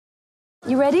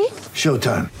You ready?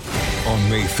 Showtime. On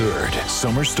May 3rd,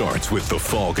 summer starts with The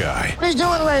Fall Guy. Let's do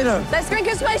it later. Let's drink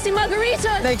a spicy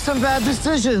margarita. Make some bad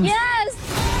decisions. Yes!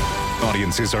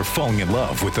 Audiences are falling in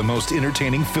love with the most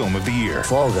entertaining film of the year.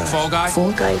 Fall Guy. Fall Guy?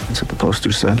 Fall guy. That's what the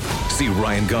poster said. See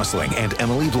Ryan Gosling and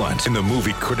Emily Blunt in the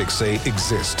movie critics say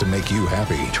exists to make you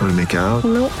happy. Trying to make it out?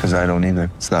 Nope. Because I don't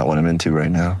either. It's not what I'm into right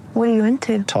now. What are you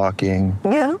into? Talking.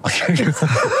 Yeah.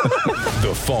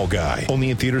 The Fall Guy.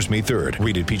 Only in theaters May 3rd.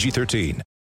 Rated PG-13.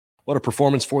 What a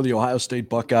performance for the Ohio State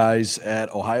Buckeyes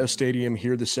at Ohio Stadium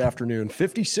here this afternoon.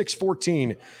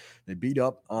 56-14. They beat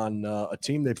up on a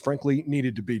team they frankly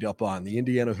needed to beat up on, the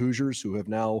Indiana Hoosiers, who have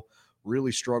now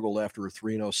really struggled after a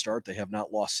 3-0 start. They have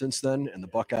not lost since then, and the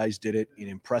Buckeyes did it in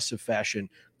impressive fashion.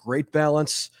 Great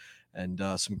balance and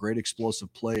some great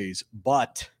explosive plays,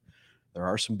 but there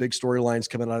are some big storylines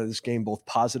coming out of this game, both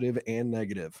positive and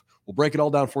negative. We'll break it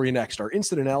all down for you next. Our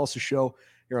instant analysis show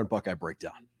here on Buckeye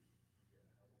Breakdown.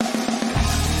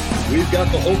 We've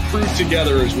got the whole crew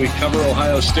together as we cover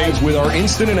Ohio State with our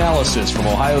instant analysis from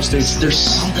Ohio State. There's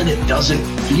something that doesn't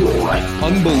feel right.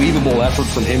 Unbelievable effort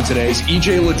from him today. Is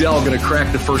E.J. Liddell going to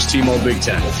crack the first team All Big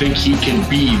Ten? I think he can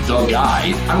be the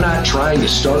guy. I'm not trying to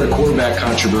start a quarterback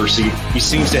controversy. He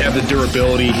seems to have the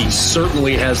durability. He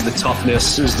certainly has the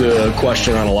toughness. This is the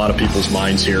question on a lot of people's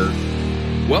minds here.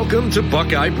 Welcome to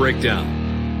Buckeye Breakdown.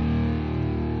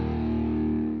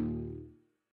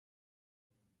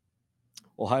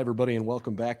 Well, hi, everybody, and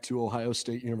welcome back to Ohio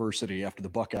State University after the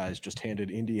Buckeyes just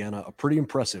handed Indiana a pretty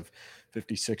impressive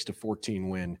 56-14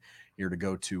 win here to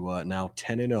go to now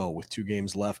 10-0 with 2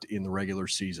 games left in the regular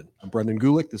season. I'm Brendan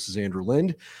Gulick. This is Andrew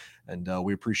Lind, and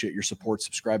we appreciate your support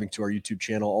subscribing to our YouTube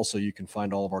channel. Also, you can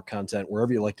find all of our content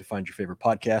wherever you like to find your favorite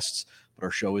podcasts, but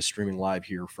our show is streaming live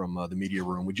here from the media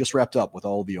room. We just wrapped up with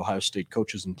all the Ohio State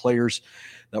coaches and players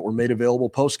that were made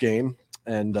available post-game.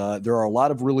 And there are a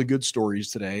lot of really good stories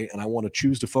today, and I want to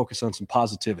choose to focus on some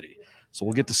positivity. So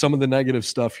we'll get to some of the negative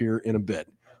stuff here in a bit.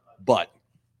 But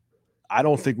I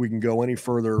don't think we can go any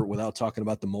further without talking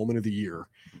about the moment of the year,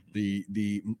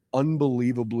 the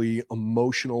unbelievably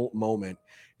emotional moment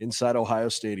inside Ohio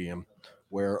Stadium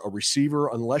where a receiver,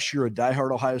 unless you're a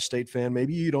diehard Ohio State fan,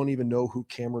 maybe you don't even know who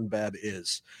Cameron Babb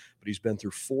is, but he's been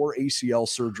through 4 ACL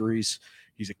surgeries.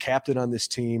 He's a captain on this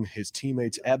team. His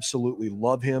teammates absolutely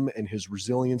love him and his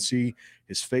resiliency.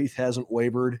 His faith hasn't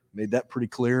wavered, made that pretty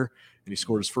clear. And he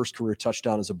scored his first career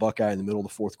touchdown as a Buckeye in the middle of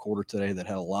the fourth quarter today that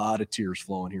had a lot of tears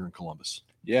flowing here in Columbus.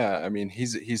 Yeah, I mean,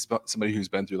 he's somebody who's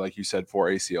been through, like you said, 4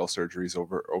 ACL surgeries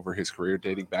over his career,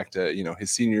 dating back to,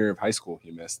 his senior year of high school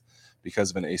he missed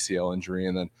because of an ACL injury.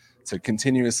 And then to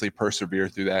continuously persevere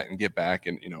through that and get back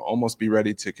and, almost be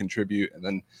ready to contribute and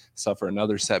then suffer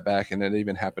another setback. And it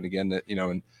even happened again that,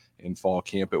 in fall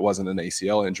camp. It wasn't an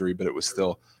ACL injury, but it was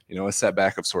still, a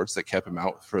setback of sorts that kept him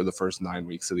out for the first 9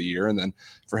 weeks of the year. And then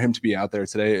for him to be out there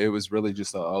today, it was really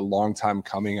just a long time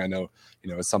coming. I know,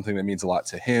 it's something that means a lot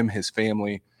to him, his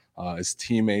family, his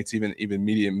teammates, even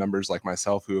media members like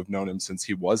myself who have known him since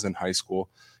he was in high school.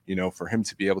 For him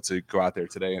to be able to go out there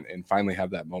today and finally have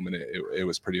that moment, it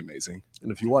was pretty amazing.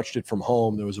 And if you watched it from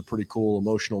home, there was a pretty cool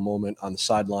emotional moment on the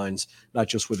sidelines, not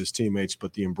just with his teammates,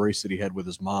 but the embrace that he had with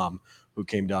his mom, who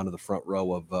came down to the front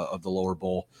row of the lower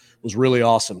bowl. It was really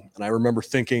awesome. And I remember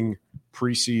thinking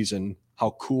preseason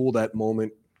how cool that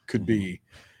moment could be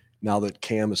now that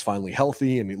Cam is finally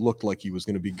healthy and he looked like he was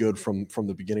going to be good from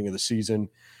the beginning of the season.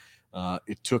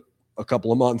 It took a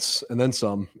couple of months and then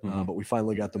some, but we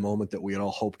finally got the moment that we had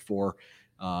all hoped for.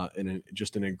 And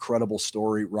just an incredible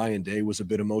story. Ryan Day was a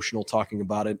bit emotional talking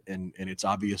about it, and it's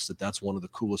obvious that that's one of the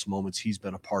coolest moments he's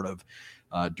been a part of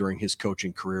during his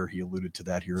coaching career. He alluded to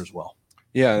that here as well.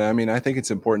 Yeah, I mean, I think it's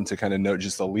important to kind of note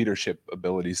just the leadership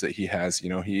abilities that he has.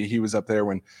 He was up there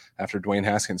after Dwayne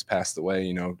Haskins passed away,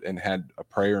 and had a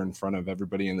prayer in front of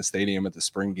everybody in the stadium at the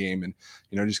spring game. And,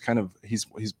 just kind of he's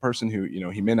a person who,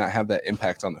 he may not have that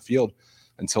impact on the field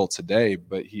until today,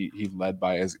 but he led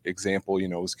by his example,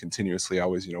 was continuously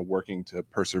always, working to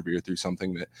persevere through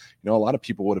something that, a lot of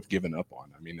people would have given up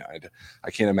on. I mean, I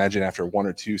can't imagine after 1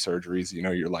 or 2 surgeries,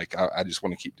 you're like, I just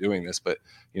want to keep doing this. But,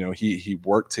 he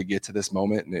worked to get to this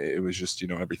moment, and it was just,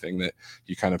 everything that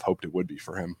you kind of hoped it would be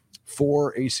for him.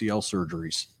 4 ACL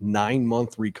surgeries,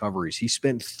 9-month recoveries. He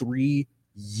spent 3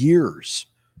 years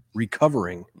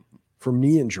recovering from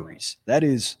knee injuries. That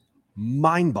is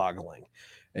mind-boggling.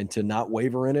 And to not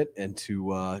waver in it and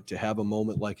to have a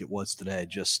moment like it was today,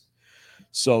 just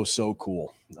so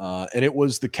cool. And it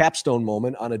was the capstone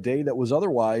moment on a day that was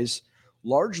otherwise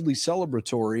largely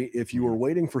celebratory. If you were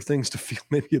waiting for things to feel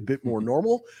maybe a bit more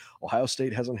normal, Ohio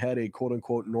State hasn't had a quote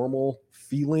unquote normal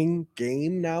feeling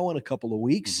game now in a couple of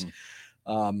weeks.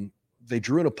 they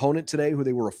drew an opponent today who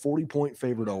they were a 40-point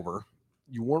favorite over.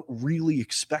 You weren't really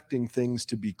expecting things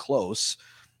to be close.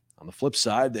 On the flip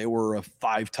side, they were a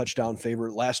 5-touchdown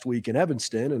favorite last week in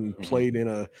Evanston and played in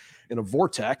a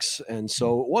vortex, and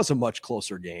so it was a much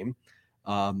closer game.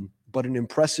 But an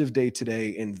impressive day today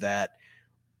in that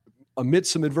amid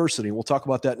some adversity, and we'll talk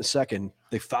about that in a second,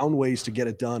 they found ways to get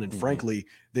it done. And frankly,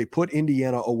 they put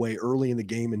Indiana away early in the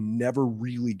game and never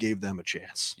really gave them a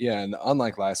chance. Yeah, and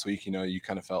unlike last week, you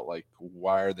kind of felt like,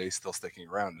 why are they still sticking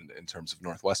around in terms of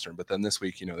Northwestern? But then this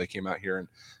week, they came out here and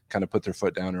kind of put their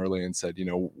foot down early and said,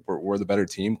 we're the better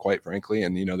team, quite frankly.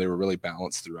 And, they were really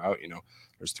balanced throughout.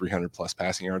 There's 300 plus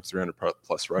passing yards, 300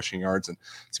 plus rushing yards. And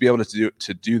to be able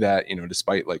to do that,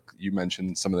 despite, like you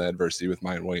mentioned, some of the adversity with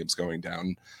Mayan Williams going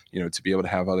down, to be able to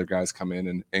have other guys come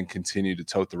in and continue to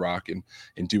tote the rock and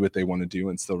do what they want to do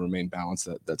and still remain balanced,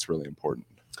 that's really important.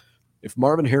 If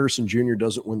Marvin Harrison Jr.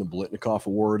 doesn't win the Biletnikoff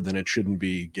Award, then it shouldn't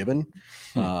be given.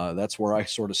 That's where I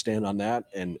sort of stand on that.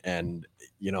 And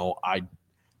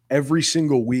every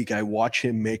single week I watch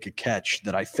him make a catch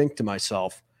that I think to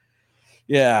myself,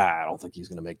 yeah, I don't think he's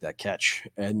going to make that catch.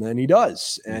 And then he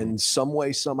does. And some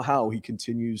way, somehow he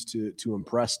continues to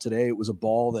impress. Today it was a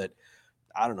ball that,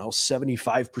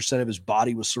 75% of his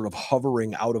body was sort of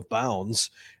hovering out of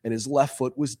bounds, and his left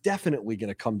foot was definitely going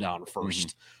to come down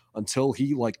first until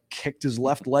he kicked his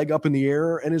left leg up in the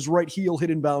air and his right heel hit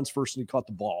in bounds first and he caught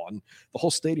the ball. And the whole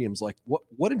stadium's like,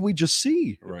 what did we just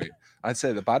see? Right. I'd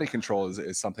say the body control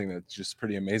is something that's just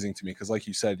pretty amazing to me. Cause like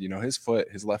you said,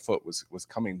 his left foot was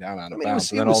coming down out of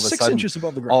bounds. And then all of a sudden, 6 inches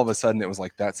above the ground. All of a sudden it was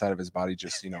like that side of his body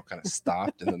just, kind of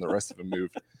stopped, and then the rest of him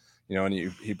moved. And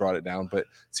he brought it down. But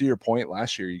to your point,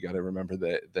 last year, you got to remember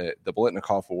that the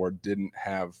Biletnikoff Award didn't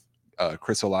have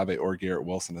Chris Olave or Garrett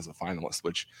Wilson as a finalist,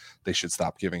 which they should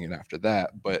stop giving it after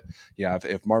that. But yeah,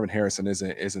 if Marvin Harrison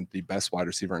isn't the best wide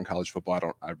receiver in college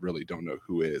football, I really don't know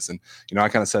who is. And I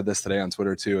kind of said this today on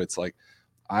Twitter too. It's like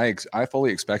I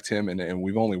fully expect him, and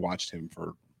we've only watched him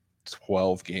for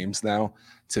 12 games now,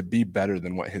 to be better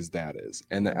than what his dad is.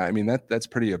 And I mean, that's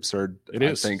pretty absurd.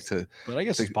 I think but I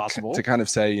guess it's possible to kind of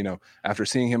say, after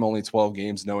seeing him only 12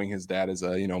 games, knowing his dad is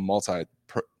a,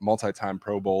 multi-time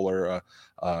Pro Bowler,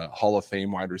 Hall of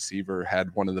Fame wide receiver,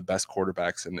 had one of the best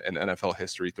quarterbacks in NFL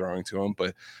history throwing to him.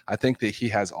 But I think that he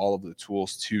has all of the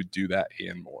tools to do that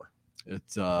and more.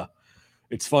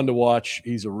 It's fun to watch.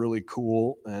 He's a really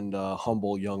cool and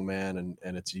humble young man,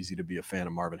 and it's easy to be a fan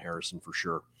of Marvin Harrison for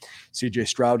sure. CJ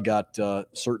Stroud got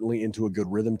certainly into a good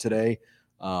rhythm today.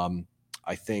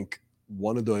 I think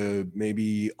one of the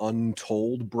maybe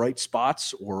untold bright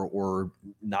spots or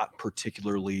not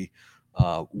particularly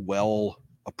well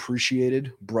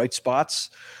appreciated bright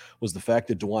spots was the fact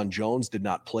that DeJuan Jones did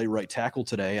not play right tackle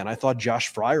today, and I thought Josh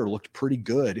Fryer looked pretty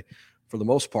good. For the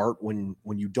most part, when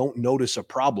you don't notice a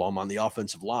problem on the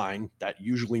offensive line, that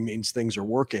usually means things are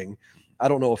working. I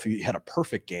don't know if he had a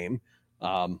perfect game,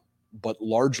 but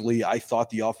largely I thought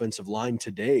the offensive line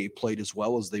today played as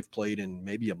well as they've played in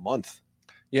maybe a month.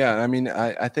 Yeah, I mean,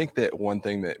 I think that one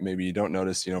thing that maybe you don't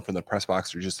notice, from the press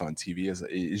box or just on TV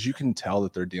is you can tell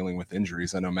that they're dealing with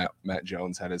injuries. I know Matt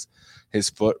Jones had his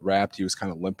foot wrapped. He was kind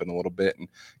of limping a little bit. And,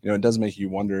 it does make you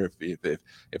wonder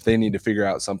if they need to figure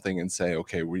out something and say,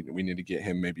 okay, we need to get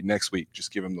him maybe next week,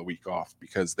 just give him the week off,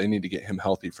 because they need to get him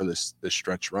healthy for this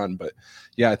stretch run. But,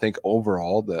 yeah, I think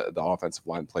overall the offensive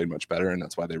line played much better, and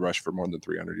that's why they rushed for more than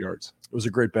 300 yards. It was a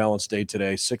great balanced day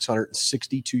today,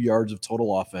 662 yards of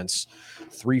total offense,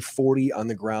 340 on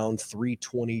the ground,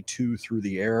 322 through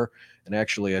the air. And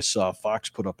actually, I saw Fox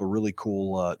put up a really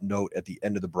cool note at the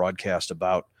end of the broadcast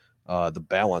about the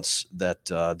balance that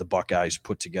the Buckeyes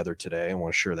put together today. I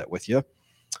want to share that with you.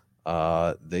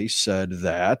 They said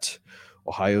that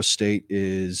Ohio State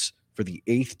is, for the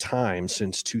 8th time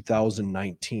since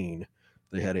 2019,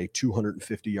 they had a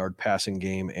 250-yard passing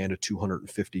game and a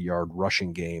 250-yard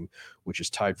rushing game, which is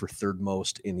tied for third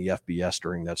most in the FBS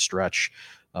during that stretch.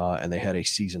 And they had a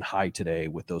season high today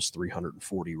with those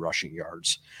 340 rushing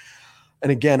yards. And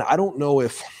again, I don't know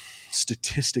if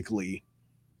statistically,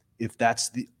 if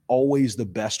that's always the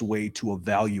best way to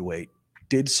evaluate,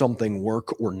 did something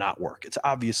work or not work? It's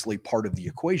obviously part of the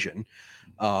equation.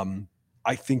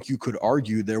 I think you could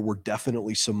argue there were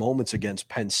definitely some moments against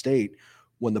Penn State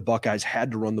when the Buckeyes had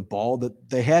to run the ball that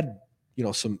they had,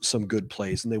 some good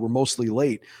plays, and they were mostly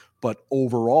late. But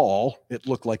overall, it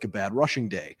looked like a bad rushing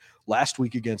day. Last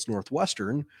week against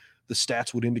Northwestern, the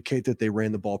stats would indicate that they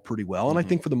ran the ball pretty well. And I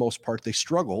think for the most part, they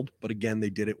struggled. But again, they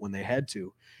did it when they had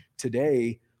to.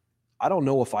 Today, I don't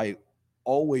know if I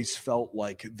always felt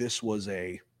like this was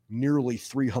a nearly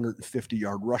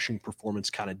 350-yard rushing performance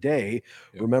kind of day.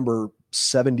 Yep. Remember,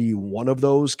 71 of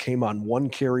those came on one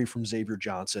carry from Xavier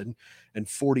Johnson, and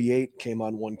 48 came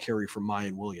on one carry from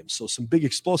Mayan Williams. So some big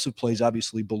explosive plays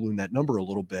obviously balloon that number a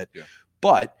little bit,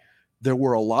 but there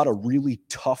were a lot of really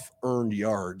tough earned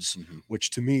yards, which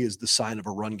to me is the sign of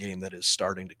a run game that is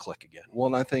starting to click again. Well,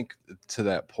 and I think to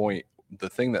that point, the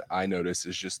thing that I notice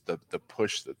is just the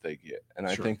push that they get. And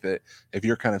I think that if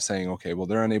you're kind of saying, okay, well,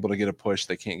 they're unable to get a push,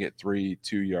 they can't get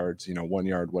 2 yards, 1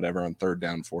 yard, whatever on third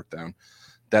down, fourth down.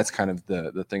 That's kind of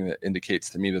the thing that indicates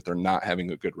to me that they're not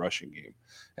having a good rushing game.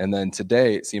 And then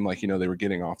today it seemed like, they were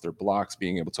getting off their blocks,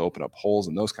 being able to open up holes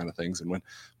and those kind of things. And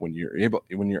when you're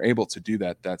able to do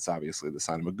that, that's obviously the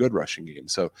sign of a good rushing game.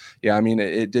 So yeah, I mean,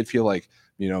 it did feel like,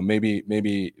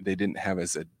 maybe they didn't have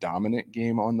as a dominant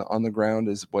game on the ground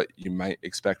as what you might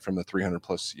expect from the 300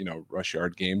 plus, rush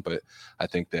yard game. But I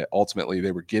think that ultimately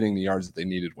they were getting the yards that they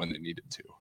needed when they needed to.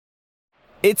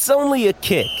 It's only a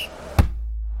kick,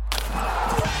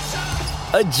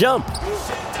 a jump,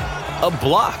 a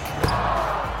block.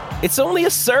 It's only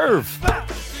a serve.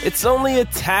 It's only a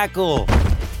tackle,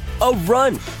 a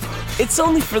run. It's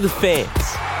only for the fans.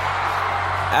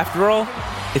 After all,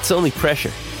 it's only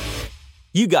pressure.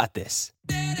 You got this.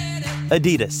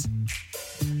 Adidas.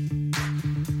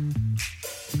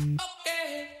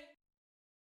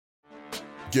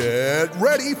 Get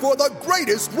ready for the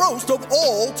greatest roast of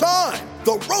all time,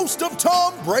 the Roast of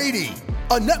Tom Brady,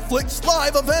 a Netflix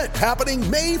live event happening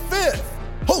May 5th.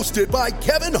 Hosted by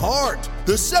Kevin Hart,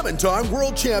 the 7-time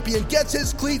world champion gets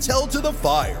his cleats held to the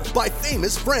fire by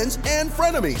famous friends and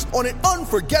frenemies on an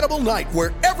unforgettable night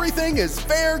where everything is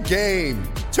fair game.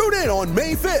 Tune in on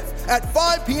May 5th at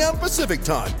 5 p.m. Pacific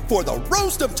time for the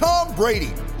Roast of Tom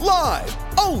Brady, live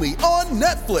only on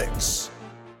Netflix.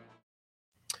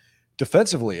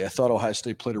 Defensively, I thought Ohio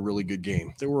State played a really good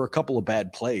game. There were a couple of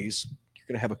bad plays. You're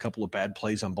going to have a couple of bad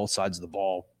plays on both sides of the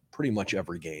ball pretty much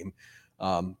every game.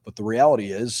 But the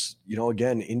reality is,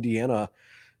 again, Indiana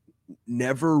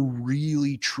never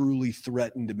really truly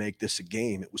threatened to make this a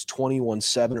game. It was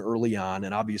 21-7 early on,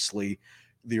 and obviously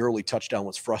the early touchdown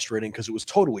was frustrating because it was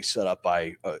totally set up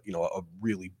by a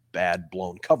really bad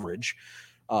blown coverage.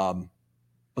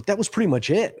 But that was pretty much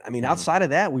it. I mean, outside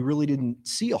of that, we really didn't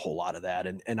see a whole lot of that.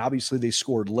 And obviously they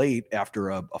scored late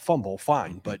after a fumble,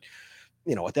 fine. But,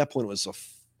 at that point it was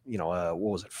what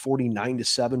was it,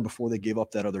 49-7 before they gave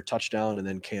up that other touchdown, and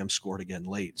then Cam scored again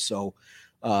late. So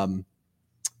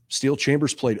Steele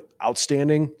Chambers played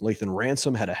outstanding. Lathan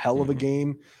Ransom had a hell of a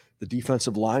game. The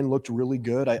defensive line looked really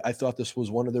good. I thought this was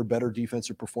one of their better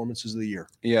defensive performances of the year.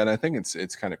 Yeah, and I think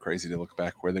it's kind of crazy to look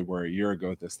back where they were a year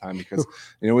ago at this time because,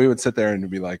 we would sit there and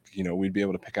be like, we'd be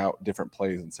able to pick out different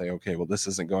plays and say, okay, well, this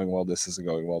isn't going well, this isn't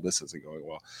going well, this isn't going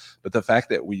well. But the fact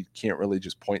that we can't really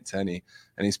just point to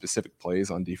any specific plays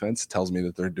on defense tells me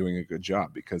that they're doing a good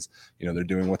job because, they're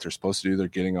doing what they're supposed to do. They're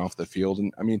getting off the field.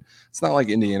 And, I mean, it's not like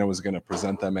Indiana was going to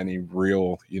present them any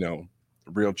real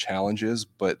challenges,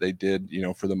 but they did,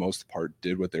 for the most part,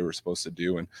 did what they were supposed to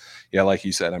do. And yeah, like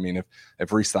you said, I mean,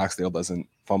 if Reese Stocksdale doesn't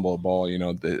fumble a ball,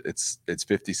 it's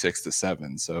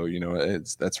 56-7. So,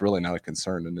 that's really not a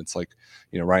concern. And it's like,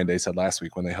 Ryan Day said last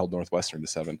week when they held Northwestern to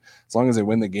 7, as long as they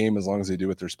win the game, as long as they do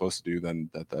what they're supposed to do, then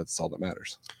that's all that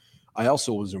matters. I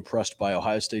also was impressed by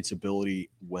Ohio State's ability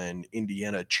when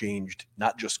Indiana changed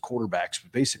not just quarterbacks,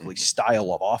 but basically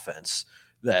style of offense,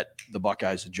 that the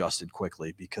Buckeyes adjusted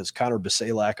quickly, because Connor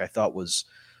Baselak, I thought, was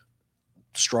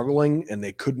struggling and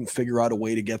they couldn't figure out a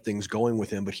way to get things going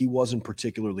with him, but he wasn't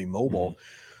particularly mobile.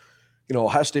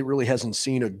 Ohio State really hasn't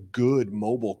seen a good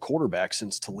mobile quarterback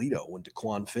since Toledo when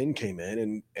DeQuan Finn came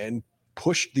in and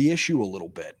pushed the issue a little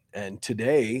bit. And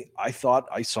today I thought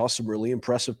I saw some really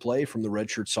impressive play from the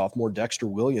redshirt sophomore Dexter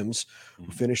Williams,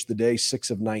 who finished the day 6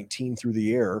 of 19 through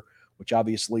the air, which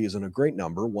obviously isn't a great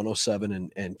number,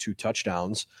 107 and 2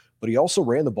 touchdowns, but he also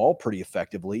ran the ball pretty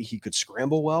effectively. He could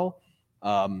scramble well.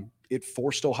 It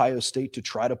forced Ohio State to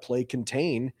try to play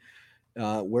contain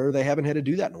where they haven't had to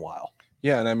do that in a while.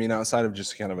 Yeah, and I mean, outside of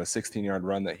just kind of a 16-yard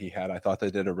run that he had, I thought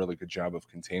they did a really good job of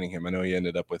containing him. I know he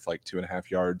ended up with like 2.5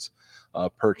 yards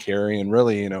per carry, and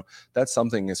really, that's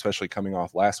something, especially coming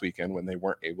off last weekend when they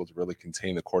weren't able to really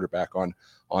contain the quarterback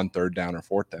on third down or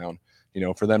fourth down.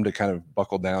 For them to kind of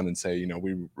buckle down and say,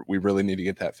 we really need to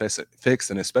get that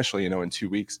fixed. And especially, in 2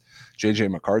 weeks,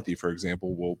 JJ McCarthy, for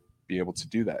example, will be able to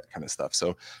do that kind of stuff.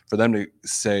 So for them to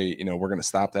say, we're going to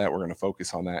stop that, we're going to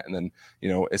focus on that. And then,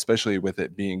 especially with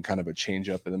it being kind of a change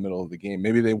up in the middle of the game,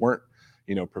 maybe they weren't,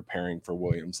 preparing for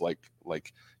Williams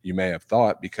like you may have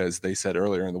thought, because they said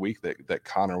earlier in the week that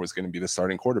Connor was going to be the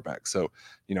starting quarterback. So,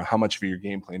 how much of your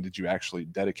game plan did you actually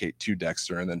dedicate to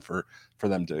Dexter? And then for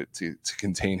them to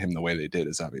contain him the way they did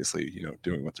is obviously,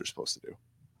 doing what they're supposed to do.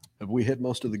 Have we hit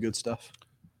most of the good stuff?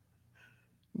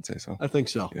 I'd say so. I think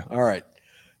so. Yeah. All right.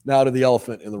 Now to the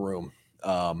elephant in the room.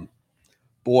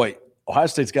 Boy, Ohio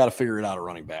State's got to figure it out at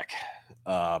running back.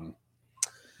 Ryan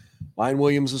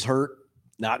Williams is hurt.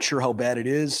 Not sure how bad it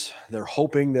is. They're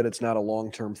hoping that it's not a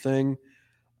long-term thing.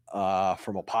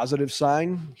 From a positive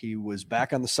sign, he was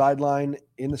back on the sideline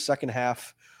in the second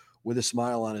half with a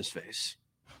smile on his face.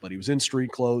 But he was in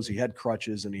street clothes, he had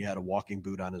crutches, and he had a walking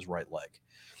boot on his right leg.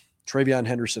 TreVeyon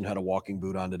Henderson had a walking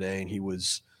boot on today, and he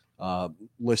was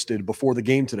listed before the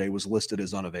game today, was listed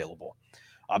as unavailable.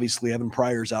 Obviously, Evan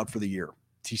Pryor's out for the year.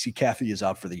 TC Caffey is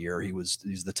out for the year.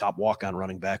 He's the top walk-on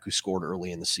running back who scored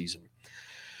early in the season.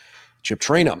 Chip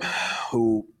Trainum,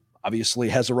 who obviously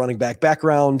has a running back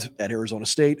background at Arizona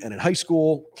State and in high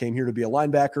school, came here to be a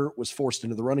linebacker, was forced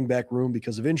into the running back room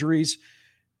because of injuries.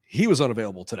 He was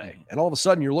unavailable today. And all of a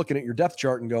sudden, you're looking at your depth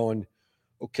chart and going,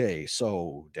 okay,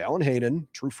 so Dallin Hayden,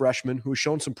 true freshman, who has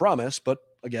shown some promise, but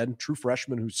again, true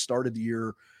freshman who started the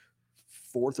year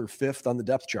 4th or 5th on the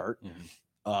depth chart.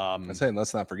 I'm saying,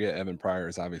 let's not forget Evan Pryor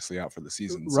is obviously out for the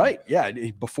season. So. Right. Yeah.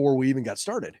 Before we even got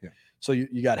started. Yeah. So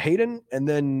you got Hayden and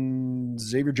then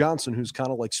Xavier Johnson, who's kind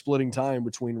of like splitting time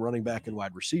between running back and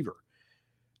wide receiver.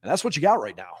 And that's what you got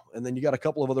right now. And then you got a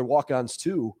couple of other walk-ons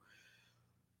too.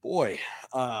 Boy,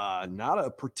 not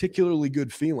a particularly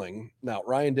good feeling. Now,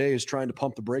 Ryan Day is trying to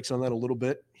pump the brakes on that a little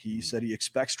bit. He said he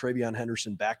expects TreVeyon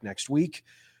Henderson back next week.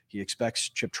 He expects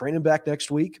Chip Trainum back next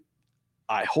week.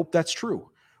 I hope that's true.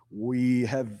 We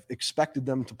have expected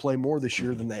them to play more this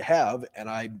year than they have, and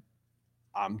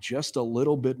I'm just a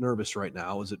little bit nervous right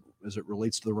now as it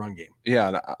relates to the run game.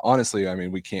 Yeah, honestly, I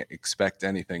mean, we can't expect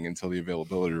anything until the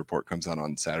availability report comes out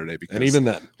on Saturday, because and even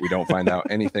then we don't find out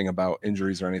anything about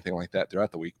injuries or anything like that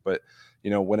throughout the week. But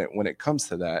when it comes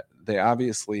to that, they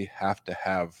obviously have to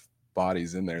have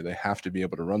bodies in there. They have to be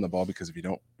able to run the ball, because if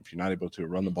you're not able to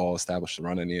run the ball, establish the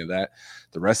run, any of that,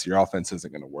 the rest of your offense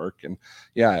isn't going to work. And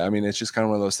yeah, I mean, it's just kind of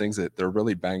one of those things that they're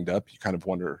really banged up. You kind of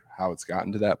wonder how it's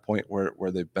gotten to that point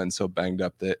where they've been so banged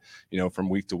up that, from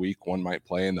week to week, one might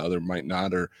play and the other might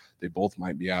not, or they both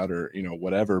might be out, or,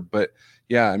 whatever. But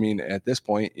yeah, I mean, at this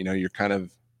point, you're kind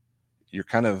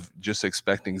of just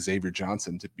expecting Xavier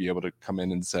Johnson to be able to come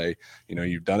in and say,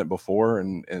 you've done it before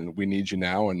and we need you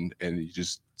now, and you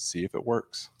just see if it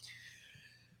works.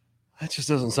 That just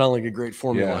doesn't sound like a great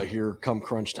formula here come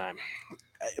crunch time.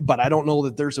 But I don't know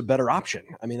that there's a better option.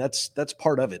 I mean, that's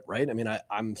part of it, right? I mean,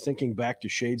 I'm thinking back to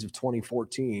shades of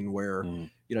 2014 where,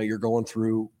 you're going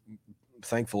through,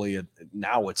 thankfully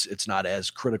now it's not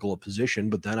as critical a position,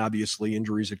 but then obviously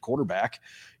injuries at quarterback.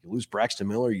 You lose Braxton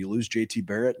Miller, you lose JT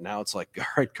Barrett. Now it's like, all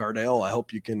right, Cardale, I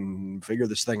hope you can figure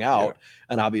this thing out. Yeah.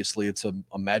 And obviously it's a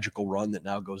magical run that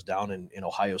now goes down in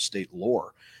Ohio State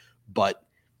lore. But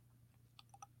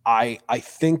I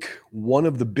think one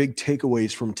of the big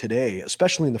takeaways from today,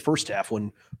 especially in the first half,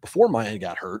 before Mayan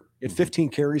got hurt, he had 15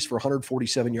 carries for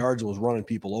 147 yards and was running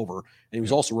people over. And he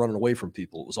was also running away from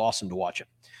people. It was awesome to watch him.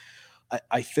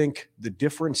 I think the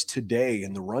difference today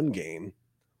in the run game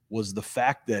was the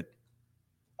fact that,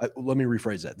 let me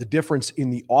rephrase that. The difference in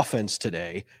the offense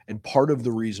today, and part of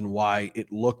the reason why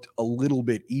it looked a little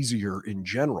bit easier in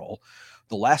general,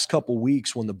 the last couple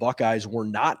weeks when the Buckeyes were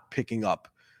not picking up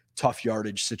tough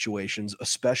yardage situations,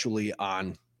 especially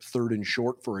on 3rd and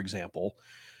short, for example,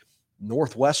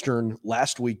 Northwestern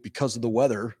last week, because of the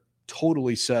weather,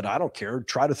 totally said, I don't care,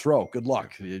 try to throw, good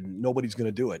luck. Nobody's going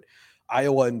to do it.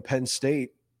 Iowa and Penn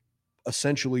State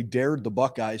essentially dared the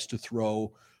Buckeyes to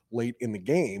throw late in the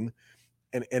game,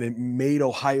 and it made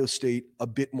Ohio State a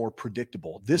bit more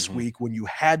predictable. This week, when you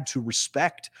had to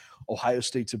respect Ohio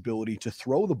State's ability to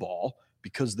throw the ball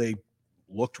because they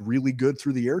looked really good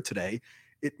through the air today,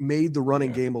 it made the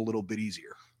running game a little bit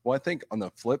easier. Well, I think on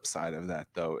the flip side of that,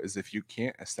 though, is if you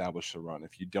can't establish a run,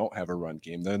 if you don't have a run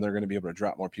game, then they're going to be able to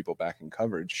drop more people back in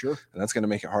coverage. Sure. And that's going to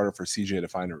make it harder for CJ to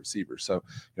find a receiver. So,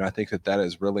 I think that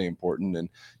is really important. And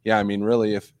yeah, I mean,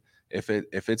 really, if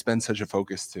it's been such a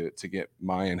focus to get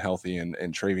Mayan healthy and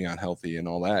TreVeyon healthy and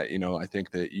all that, I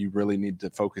think that you really need to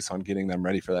focus on getting them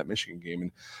ready for that Michigan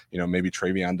game. And, maybe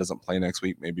TreVeyon doesn't play next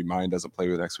week. Maybe Mayan doesn't play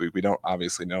next week. We don't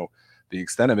obviously know the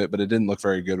extent of it, but it didn't look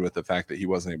very good with the fact that he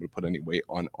wasn't able to put any weight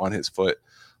on his foot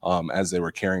as they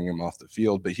were carrying him off the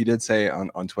field. But he did say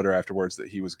on Twitter afterwards that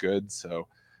he was good. So,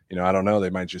 I don't know. They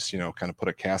might just, kind of put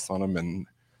a cast on him and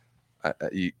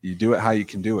you do it how you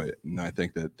can do it, and I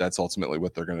think that's ultimately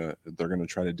what they're gonna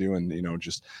try to do. And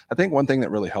just I think one thing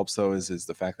that really helps though is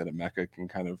the fact that Emeka can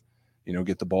kind of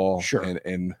get the ball. Sure.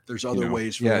 And there's other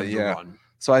ways for them to run.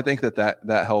 So I think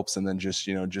that helps, and then just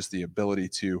the ability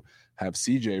to have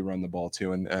CJ run the ball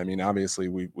too. And I mean, obviously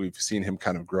we've seen him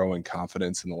kind of grow in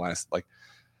confidence in the last, like,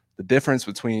 the difference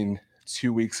between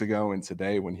 2 weeks ago and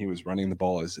today when he was running the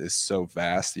ball is so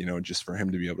vast, just for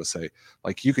him to be able to say,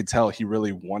 like, you could tell he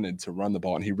really wanted to run the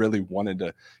ball, and he really wanted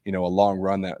to, a long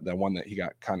run, that one that he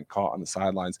got kind of caught on the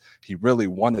sidelines. He really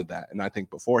wanted that. And I think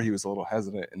before he was a little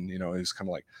hesitant, and, he was kind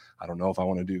of like, I don't know if I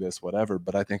want to do this, whatever.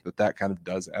 But I think that kind of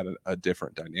does add a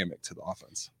different dynamic to the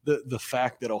offense. The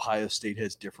fact that Ohio State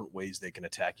has different ways they can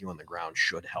attack you on the ground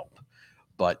should help.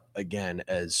 But again,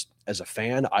 as a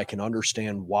fan, I can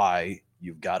understand why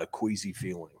you've got a queasy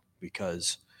feeling,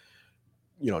 because,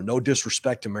 no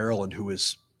disrespect to Maryland, who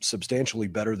is substantially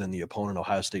better than the opponent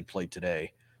Ohio State played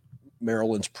today.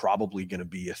 Maryland's probably going to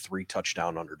be a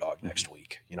 3-touchdown underdog next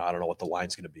week. I don't know what the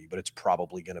line's going to be, but it's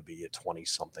probably going to be a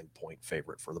 20-something point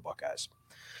favorite for the Buckeyes.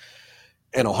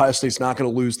 And Ohio State's not going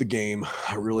to lose the game.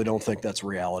 I really don't think that's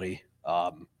reality.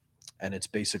 And it's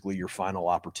basically your final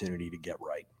opportunity to get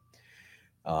right.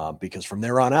 Because from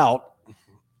there on out,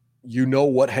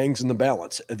 what hangs in the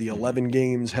balance. The 11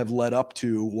 games have led up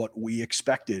to what we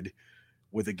expected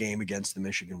with a game against the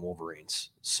Michigan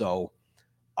Wolverines. So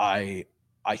I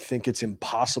think it's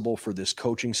impossible for this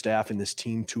coaching staff and this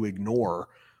team to ignore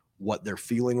what they're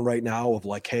feeling right now of,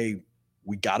 like, hey,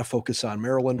 we got to focus on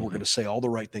Maryland. We're going to say all the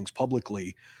right things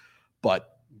publicly,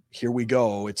 but here we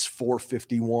go. It's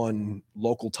 4:51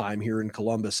 local time here in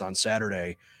Columbus on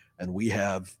Saturday, and we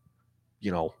have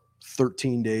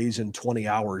 13 days and 20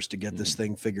 hours to get this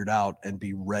thing figured out and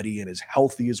be ready and as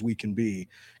healthy as we can be,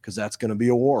 because that's going to be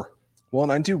a war. Well,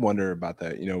 and I do wonder about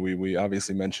that. We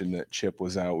obviously mentioned that Chip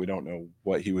was out. We don't know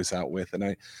what he was out with. And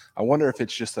I wonder if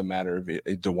it's just a matter of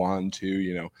DeJuan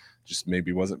too, just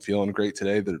maybe wasn't feeling great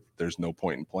today. There's no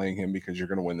point in playing him because you're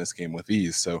going to win this game with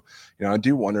ease. So, I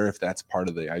do wonder if that's part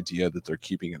of the idea that they're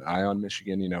keeping an eye on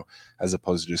Michigan, as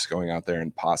opposed to just going out there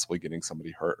and possibly getting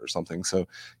somebody hurt or something. So,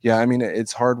 yeah, I mean,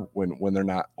 it's hard when they're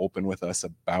not open with us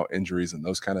about injuries and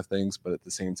those kind of things. But at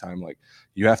the same time, like,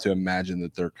 you have to imagine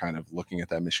that they're kind of looking at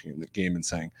that Michigan game and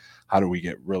saying, how do we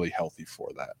get really healthy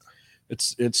for that?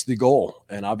 It's the goal.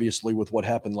 And obviously with what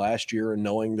happened last year and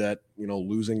knowing that,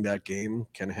 losing that game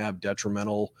can have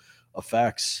detrimental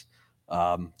effects,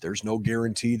 there's no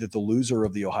guarantee that the loser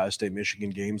of the Ohio State-Michigan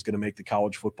game is going to make the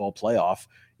college football playoff,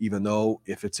 even though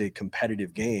if it's a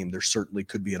competitive game, there certainly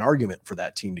could be an argument for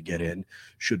that team to get in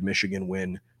should Michigan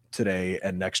win today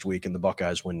and next week and the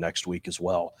Buckeyes win next week as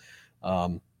well.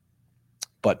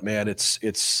 But, man, it's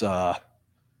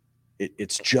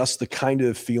just the kind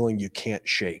of feeling you can't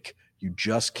shake. You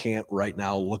just can't right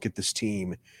now look at this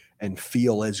team and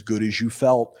feel as good as you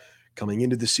felt coming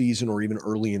into the season or even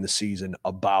early in the season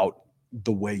about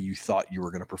the way you thought you were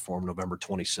going to perform November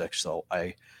 26th. So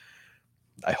I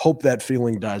hope that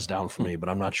feeling dies down for me, but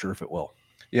I'm not sure if it will.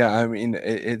 Yeah, I mean,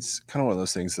 it's kind of one of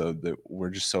those things, though, that we're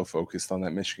just so focused on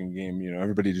that Michigan game.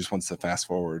 Everybody just wants to fast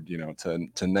forward,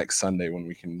 to next Sunday when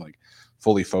we can, like,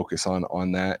 fully focus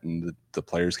on that, and the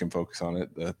players can focus on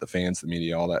it, the fans, the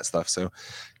media, all that stuff. So,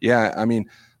 yeah, I mean,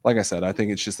 like I said, I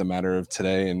think it's just a matter of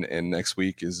today and next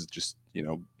week is just,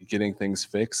 getting things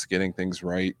fixed, getting things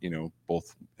right,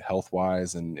 both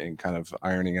health-wise and kind of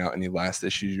ironing out any last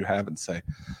issues you have and say,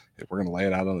 if we're going to lay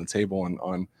it out on the table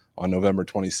on November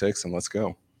 26th and let's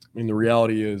go. I mean, the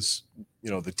reality is,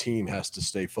 the team has to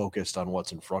stay focused on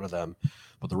what's in front of them,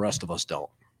 but the rest of us don't.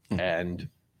 And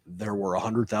there were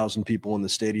 100,000 people in the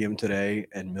stadium today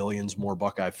and millions more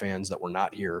Buckeye fans that were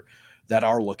not here that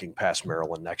are looking past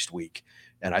Maryland next week.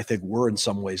 And I think we're in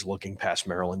some ways looking past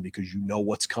Maryland because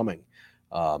what's coming.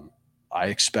 I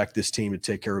expect this team to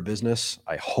take care of business.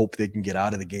 I hope they can get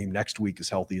out of the game next week as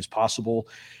healthy as possible.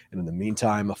 And in the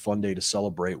meantime, a fun day to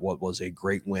celebrate what was a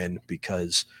great win,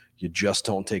 because you just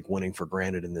don't take winning for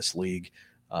granted in this league.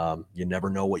 You never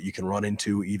know what you can run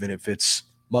into, even if it's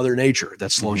Mother Nature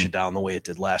that slows you down the way it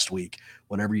did last week.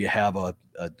 Whenever you have a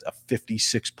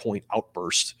 56-point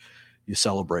outburst, you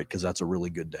celebrate, because that's a really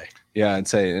good day. Yeah, I'd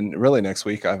say, and really next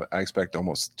week, I expect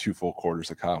almost 2 full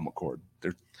quarters of Kyle McCord.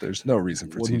 There's no reason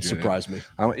for Wouldn't TJ. surprise me.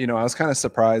 I was kind of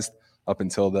surprised up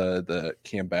until the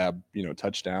Cam Babb,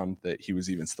 touchdown that he was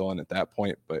even still in at that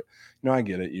point. But, I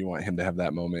get it. You want him to have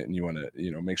that moment, and you want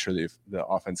to, make sure that the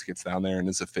offense gets down there and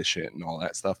is efficient and all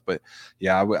that stuff. But,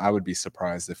 yeah, I would be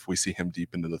surprised if we see him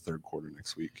deep into the third quarter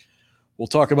next week. We'll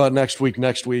talk about next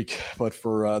week. But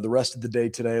for the rest of the day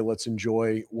today, let's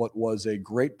enjoy what was a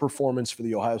great performance for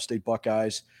the Ohio State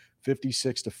Buckeyes.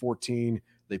 56-14.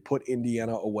 They put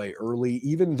Indiana away early.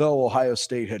 Even though Ohio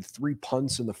State had 3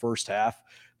 punts in the first half,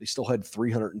 they still had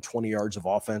 320 yards of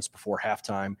offense before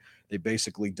halftime. They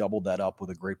basically doubled that up with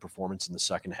a great performance in the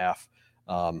second half.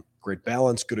 Great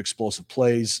balance, good explosive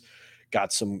plays.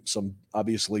 Got some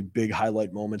obviously big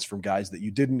highlight moments from guys that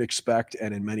you didn't expect,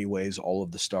 and in many ways, all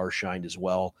of the stars shined as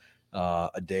well.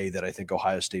 A day that I think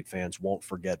Ohio State fans won't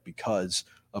forget because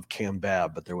of Cam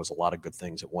Babb, but there was a lot of good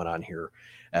things that went on here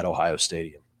at Ohio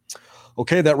Stadium.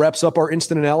 Okay, that wraps up our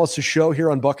instant analysis show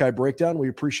here on Buckeye Breakdown. We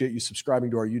appreciate you subscribing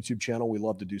to our YouTube channel. We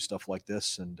love to do stuff like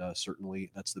this, and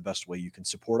certainly that's the best way you can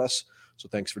support us. So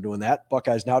thanks for doing that.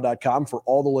 BuckeyesNow.com for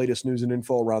all the latest news and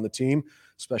info around the team,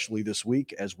 especially this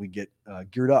week as we get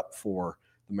geared up for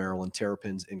the Maryland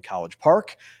Terrapins in College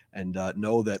Park. And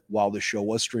know that while this show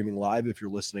was streaming live, if you're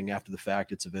listening after the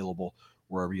fact, it's available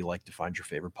wherever you like to find your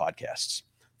favorite podcasts.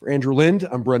 For Andrew Lind,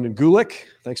 I'm Brendan Gulick.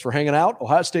 Thanks for hanging out.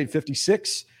 Ohio State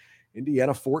 56,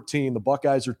 Indiana 14. The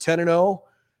Buckeyes are 10-0.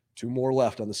 2 more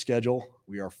left on the schedule.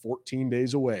 We are 14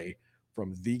 days away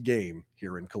from the game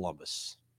here in Columbus.